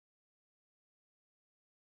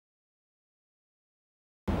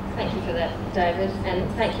Thank you for that, David, and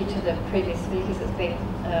thank you to the previous speakers. It's been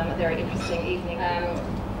a very interesting evening.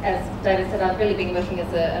 As David said, I've really been working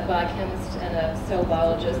as a biochemist and a cell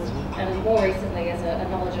biologist, and more recently as a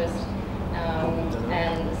oenologist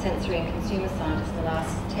and sensory and consumer scientist in the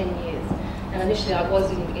last 10 years. And initially I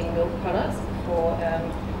was in milk products before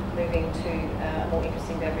moving to a more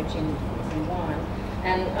interesting beverage in wine.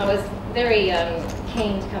 And I was very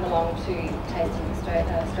keen to come along to Tasting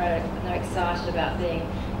Australia, and they're excited about being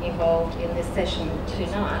involved in this session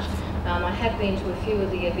tonight. I have been to a few of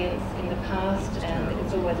the events in the past, and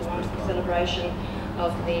it's always a wonderful celebration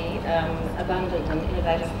of the abundant and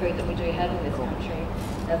innovative food that we do have in this country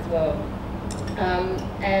as well.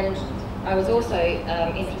 And I was also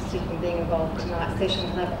interested in being involved in tonight's session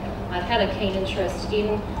because I've had a keen interest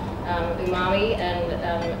in umami,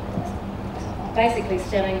 and basically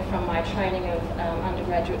stemming from my training of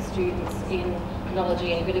undergraduate students in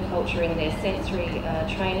oenology and viticulture in their sensory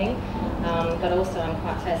training, but also I'm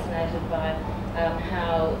quite fascinated by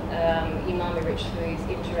how umami-rich foods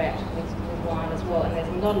interact with wine as well, and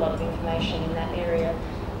there's not a lot of information in that area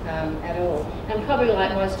at all. And probably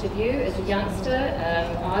like most of you, as a youngster,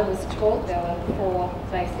 I was taught there were 4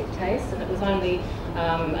 basic tastes, and it was only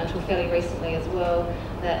until fairly recently as well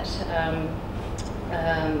that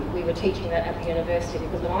we were teaching that at the university,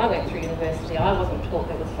 because when I went through university I wasn't taught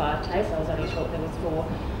there was 5 tastes, I was only taught there was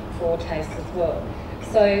four tastes as well.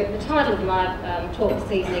 So the title of my talk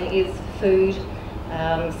this evening is Food,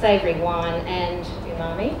 Savoury Wine and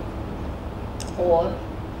Umami, or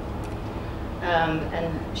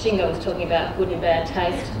and Shingo was talking about good and bad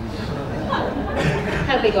taste.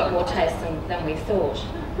 Have we got more taste than we thought?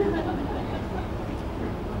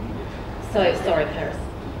 So, sorry Paris.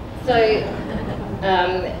 So,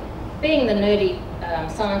 being the nerdy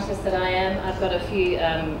scientist that I am, I've got a few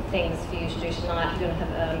things for you to do tonight. You're going to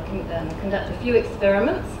have conduct a few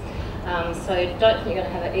experiments. So don't think you're going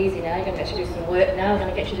to have it easy now. You're going to actually do some work now. We're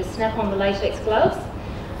going to get you to snap on the latex gloves.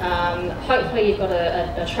 Hopefully you've got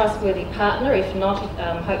a trustworthy partner. If not,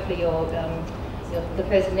 hopefully the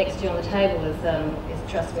person next to you on the table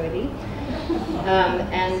is trustworthy.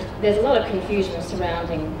 And there's a lot of confusion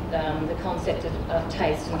surrounding the concept of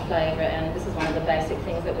taste and flavour, and this is one of the basic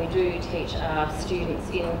things that we do teach our students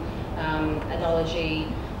in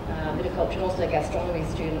oenology, viticulture, and also gastronomy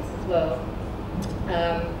students as well.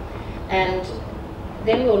 And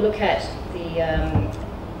then we'll look at the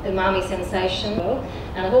umami sensation,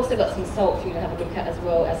 and I've also got some salt for you to have a look at as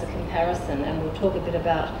well as a comparison, and we'll talk a bit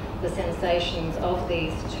about the sensations of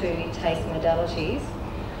these 2 taste modalities.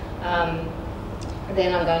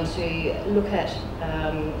 Then I'm going to look at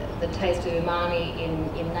the taste of umami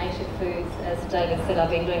in native foods. As David said, I've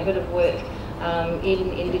been doing a bit of work in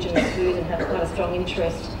indigenous food and have quite a strong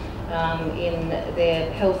interest in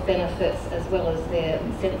their health benefits as well as their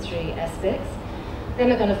sensory aspects. Then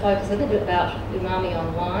we're going to focus a little bit about umami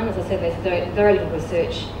on wine. As I said, there's very little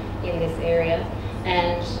research in this area,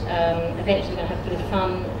 and eventually we're going to have a bit of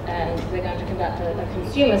fun, and we're going to conduct a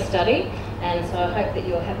consumer study. And so I hope that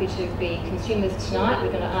you're happy to be consumers tonight.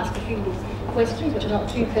 We're going to ask a few little questions which are not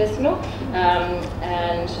too personal,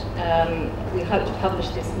 and we hope to publish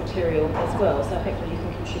this material as well, so hopefully you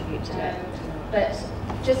can contribute to that. But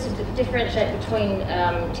just to differentiate between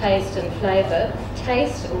taste and flavour,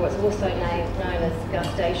 taste, or it's also known as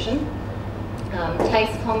gustation,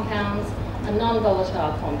 taste compounds are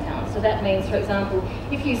non-volatile compounds. So that means, for example,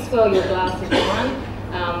 if you swirl your glass of wine,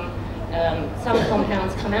 some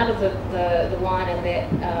compounds come out of the wine and they're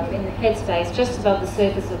in the headspace just above the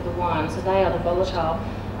surface of the wine, so they are the volatile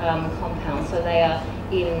compounds, so they are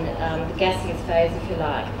in the gaseous phase, if you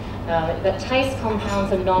like. But taste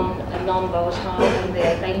compounds are non-volatile, and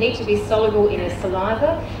they need to be soluble in the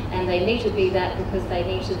saliva, and they need to be that because they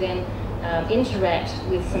need to then interact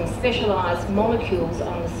with some specialised molecules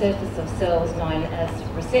on the surface of cells known as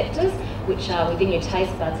receptors, which are within your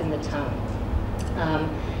taste buds in the tongue.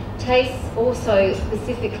 Tastes also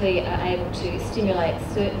specifically are able to stimulate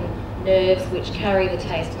certain nerves which carry the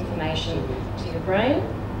taste information to your brain.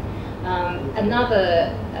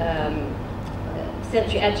 Another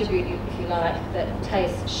sensory attribute, if you like, that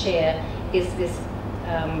tastes share is this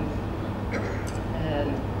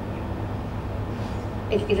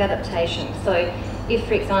is adaptation. So if,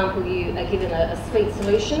 for example, you are given a sweet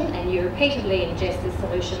solution and you repeatedly ingest this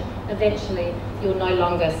solution, eventually you'll no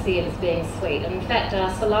longer see it as being sweet. And in fact,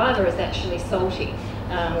 our saliva is actually salty.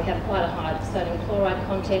 We have quite a high sodium chloride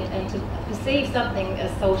content, and to perceive something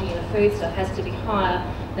as salty in a foodstuff has to be higher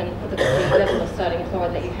than the level of sodium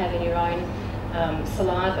chloride that you have in your own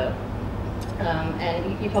saliva.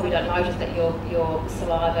 and you probably don't notice that your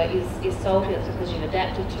saliva is salty. That's because you've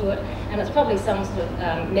adapted to it, and it's probably some sort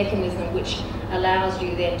of mechanism which allows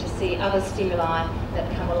you then to see other stimuli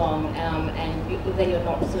that come along, and then you're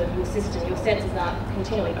not sort of, your senses aren't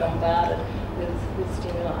continually bombarded with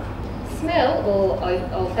stimuli. Smell, or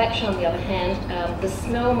olfaction on the other hand, the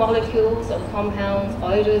smell molecules or compounds,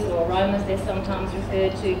 odours or aromas they're sometimes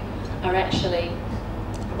referred to, are actually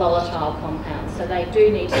volatile compounds. So they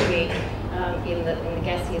do need to be in the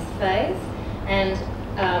gaseous phase, and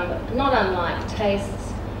not unlike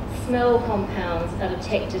tastes, smell compounds are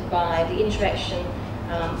detected by the interaction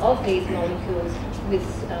of these molecules with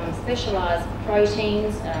specialised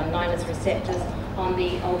proteins known as receptors on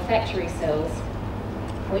the olfactory cells,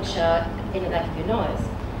 which are in the back of your nose.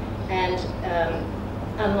 And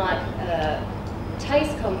unlike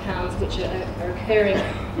taste compounds, which are occurring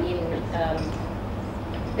in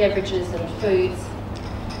beverages and foods,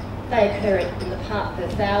 they occur in the part per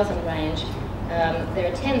thousand range. There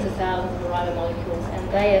are tens of thousands of aroma molecules, and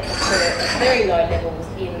they occur at very low levels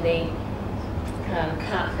in the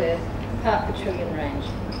part per trillion range.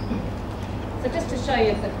 So just to show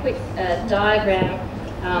you a quick diagram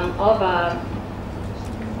of our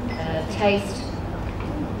taste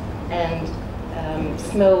and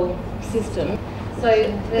smell system. So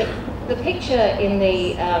the picture in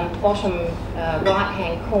the bottom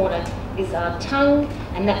right-hand corner is our tongue,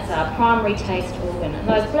 and that's our primary taste organ. And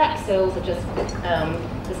those black cells are just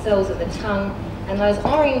the cells of the tongue, and those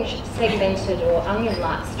orange segmented or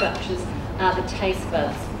onion-like structures are the taste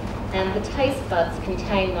buds. And the taste buds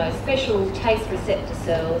contain those special taste receptor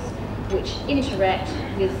cells which interact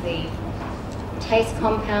with the taste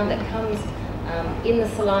compound that comes in the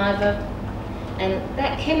saliva, and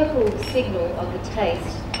that chemical signal of the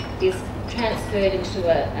taste is transferred into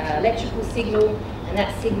an electrical signal, and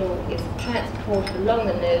that signal is transported along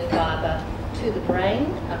the nerve fibre to the brain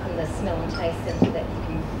up in the smell and taste centre that you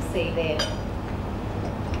can see there.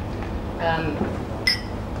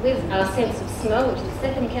 With our sense of smell, which is the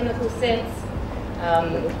second chemical sense,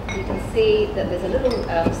 you can see that there's a little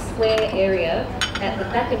square area at the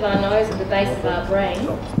back of our nose at the base of our brain,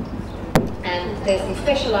 and there's some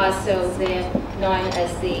specialised cells there known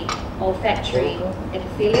as the olfactory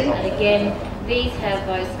epithelium, and again these have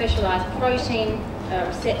those specialised protein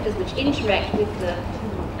receptors which interact with the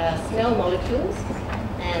smell molecules,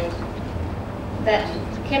 and that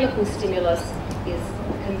chemical stimulus is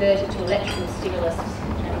converted to electrical stimulus,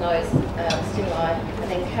 and those stimuli are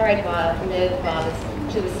then carried via nerve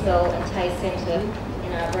fibres to the smell and taste centre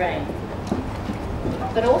in our brain.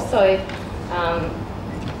 But also,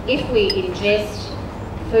 if we ingest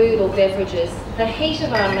food or beverages, the heat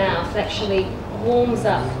of our mouth actually warms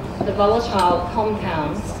up the volatile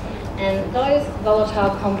compounds, and those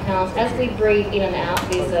volatile compounds, as we breathe in and out,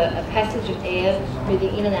 there's a passage of air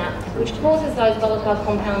moving in and out, which causes those volatile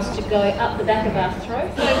compounds to go up the back of our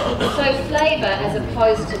throat. So flavour, as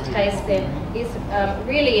opposed to taste, then is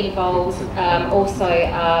really involves also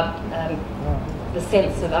the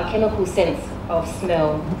sense of our chemical sense of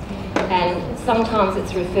smell, and sometimes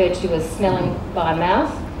it's referred to as smelling by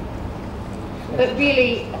mouth. But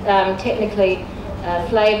really, technically,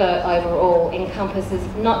 flavour overall encompasses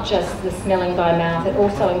not just the smelling by mouth, it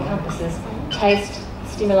also encompasses taste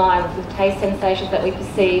stimuli with taste sensations that we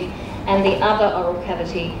perceive, and the other oral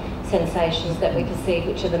cavity sensations that we perceive,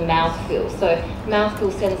 which are the mouthfeel. So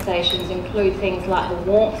mouthfeel sensations include things like the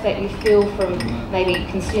warmth that you feel from maybe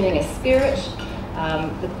consuming a spirit,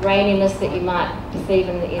 the graininess that you might perceive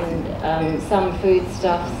in some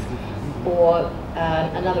foodstuffs, or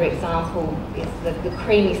another example is the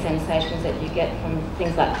creamy sensations that you get from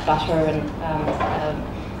things like butter and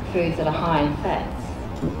foods that are high in fats.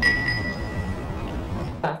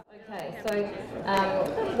 Okay, so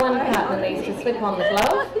one partner needs to slip on the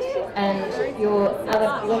glove, and your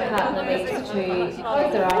partner needs to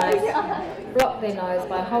close their eyes, block their nose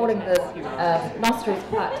by holding the nostrils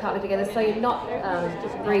quite tightly together, so you're not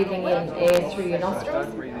breathing in air through your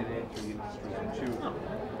nostrils.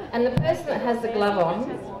 And the person that has the glove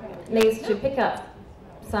on needs to pick up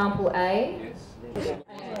sample A. So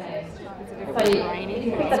if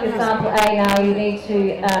you pick up your sample A now, you need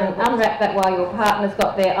to unwrap that while your partner's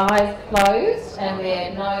got their eyes closed and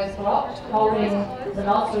their nose blocked, holding the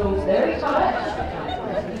nostrils very tight.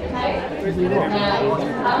 Okay. Now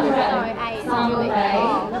unwrap sample A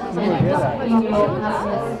and put it in your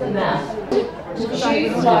partner's mouth. To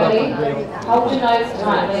chew slowly, hold your nose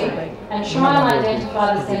tightly, and try and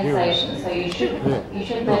identify the sensations. So you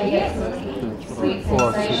should maybe get some sweet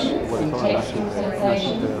sensations, some textual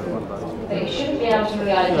sensations, but you shouldn't be able to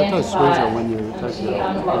really identify it until you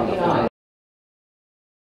unblock your